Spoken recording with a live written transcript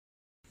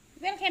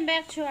Welcome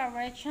back to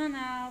our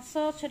channel.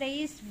 So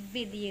today's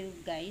video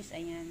guys,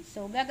 ayan.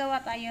 So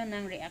gagawa tayo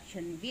ng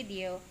reaction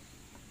video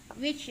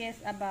which is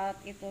about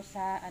ito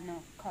sa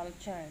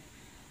culture.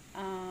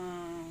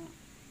 And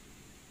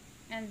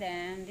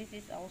then this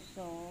is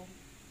also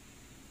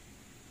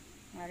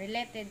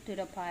related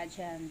to the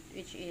pageant,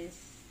 which is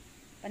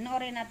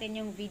panoorin natin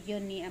yung video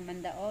ni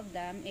Amanda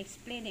Obdam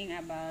explaining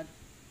about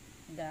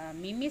the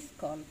memes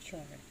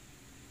culture.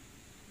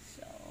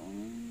 So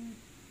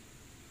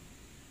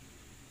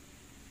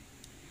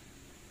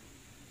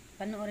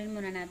panoorin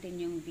muna natin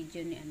yung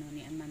video ni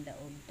ni Amanda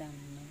Obdam,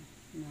 no,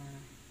 na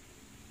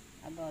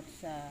about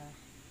sa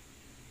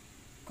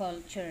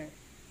culture.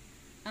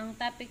 Ang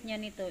topic niya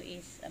nito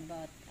is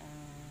about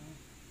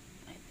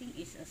I think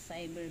is a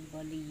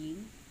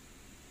cyberbullying.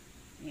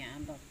 Yeah,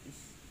 about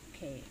this.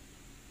 Okay.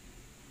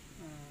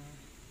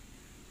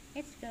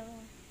 Let's go.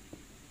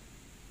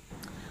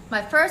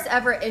 My first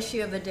ever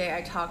issue of the day,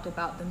 I talked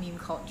about the meme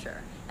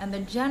culture and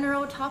the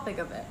general topic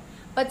of it.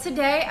 But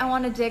today, I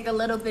want to dig a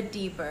little bit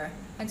deeper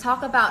and talk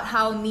about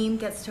how meme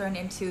gets turned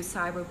into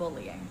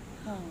cyberbullying.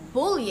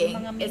 Bullying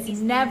is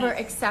never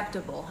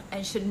acceptable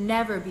and should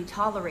never be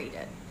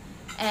tolerated.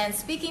 And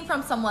speaking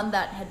from someone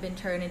that had been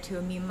turned into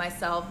a meme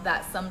myself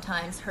that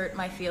sometimes hurt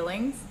my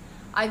feelings,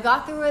 I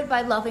got through it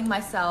by loving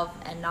myself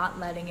and not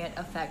letting it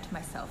affect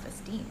my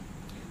self-esteem.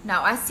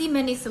 Now, I see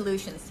many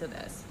solutions to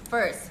this.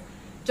 First,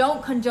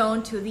 don't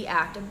condone to the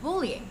act of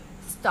bullying.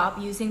 Stop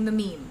using the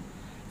meme.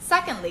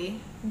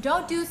 Secondly,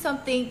 don't do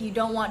something you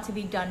don't want to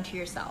be done to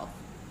yourself.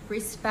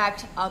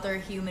 Respect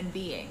other human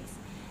beings.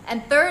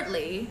 And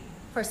thirdly,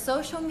 for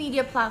social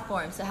media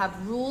platforms to have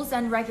rules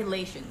and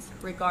regulations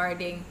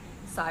regarding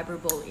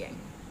cyberbullying.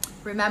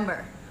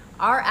 Remember,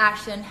 our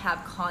actions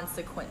have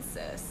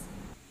consequences.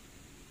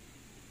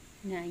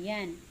 Na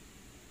yan.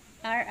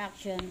 Our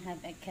action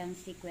have a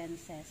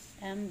consequences,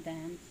 and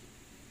then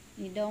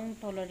you don't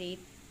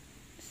tolerate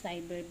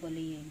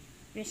cyberbullying.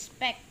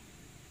 Respect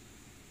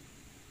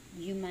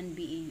human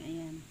being.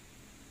 Ayan.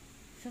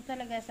 So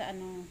talaga sa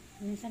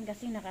minsan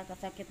kasi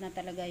nakakasakit na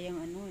talaga yung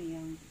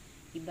yung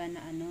iba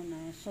na na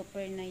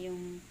super na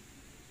yung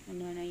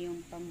na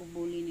yung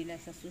pambubuli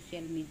nila sa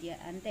social media.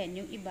 And then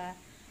yung iba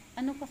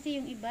kasi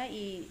yung iba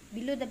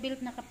below the belt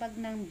na kapag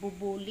nang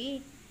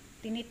bubuli,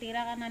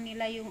 tinitira ka na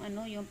nila yung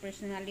yung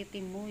personality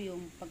mo,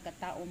 yung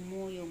pagkatao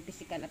mo, yung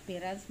physical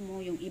appearance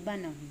mo, yung iba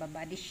na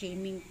body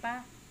shaming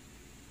pa.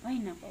 Ay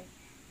nako.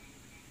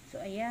 So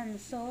ayan,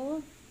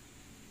 so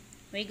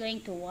we're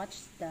going to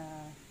watch the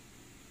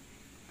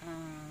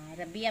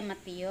Rabiya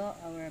Mateo,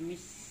 our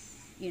Miss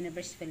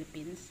Universe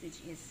Philippines, which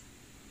is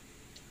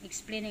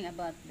explaining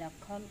about the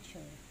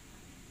culture.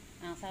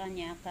 Sa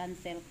kanya,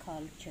 cancel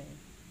culture.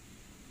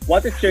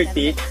 What is your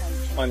take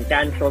on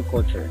cancel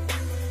culture?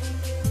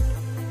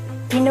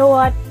 You know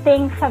what?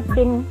 Things have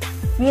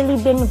really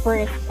been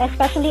worse,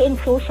 especially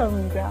in social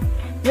media,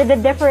 with the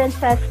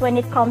differences when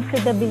it comes to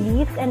the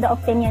beliefs and the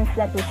opinions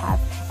that we have,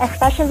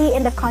 especially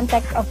in the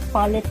context of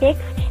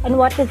politics and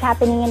what is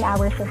happening in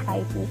our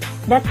society.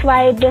 That's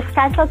why this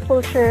cancel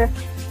culture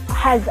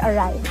has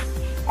arrived.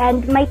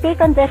 And my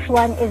take on this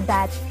one is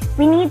that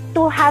we need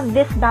to have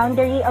this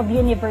boundary of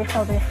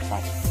universal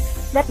respect.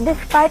 That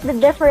despite the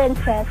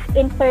differences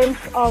in terms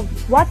of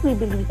what we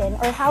believe in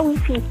or how we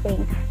see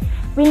things,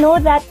 we know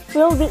that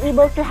we'll be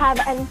able to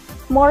have a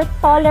more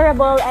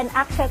tolerable and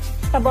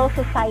acceptable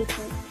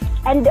society.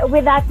 And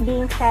with that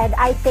being said,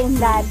 I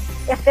think that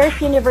if there's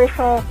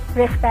universal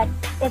respect,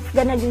 it's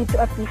gonna lead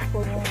to a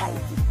peaceful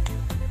society.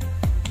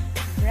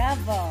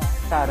 Bravo!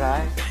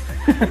 Taray!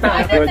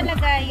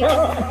 Talaga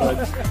yung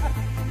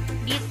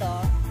dito,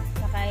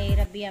 sa kay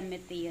Rabiya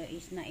Mateo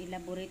is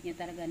na-elaborate niya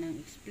talaga ng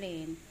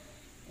explain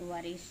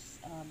what is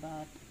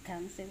about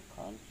cancel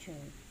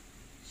culture.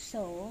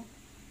 So,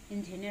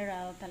 in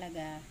general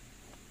talaga,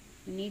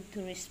 we need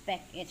to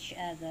respect each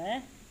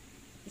other,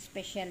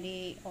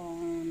 especially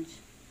on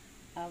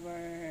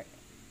our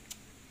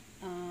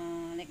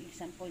like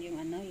example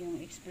yung yung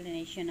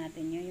explanation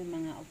natin yung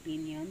mga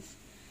opinions.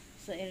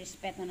 So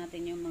irespeto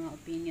natin yung mga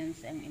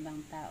opinions ng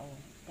ibang tao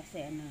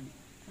kasi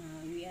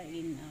we are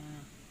in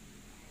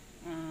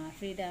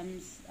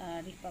freedoms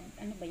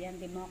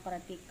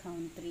democratic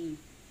country.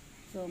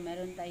 So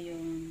meron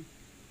tayong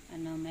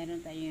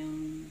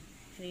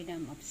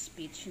freedom of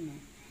speech, no.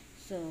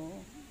 So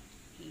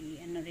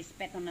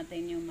respeto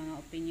natin yung mga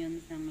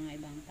opinions ng mga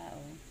ibang tao,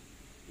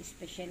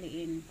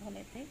 especially in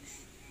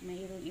politics.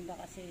 Mayroong iba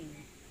kasi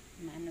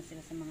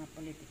sila sa mga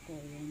politiko,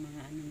 yung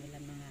mga nila,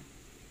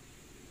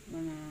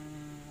 mga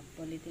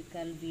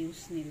political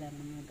views nila,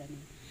 mga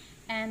ganun.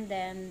 And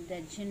then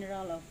the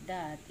general of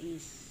that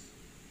is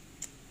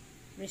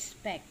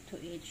respect to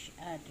each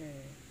other,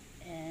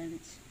 and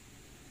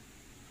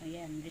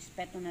ayan,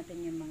 respeto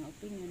natin yung mga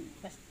opinion.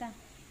 Basta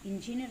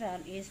in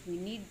general is we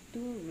need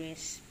to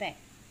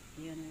respect,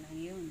 yun lang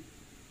yun,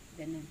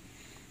 ganun.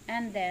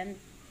 And then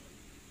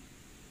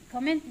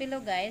comment below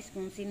guys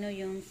kung sino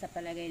yung sa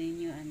palagay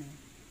ninyo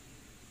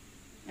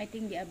I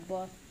think they are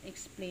both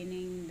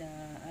explaining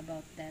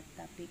about that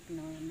topic,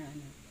 no, na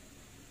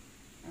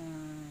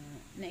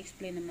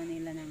na-explain naman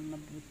nila ng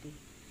mabuti.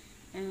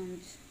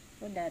 And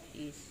for that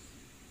is,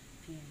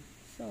 yeah.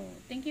 So,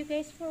 thank you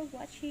guys for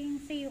watching.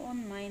 See you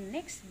on my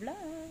next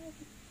vlog.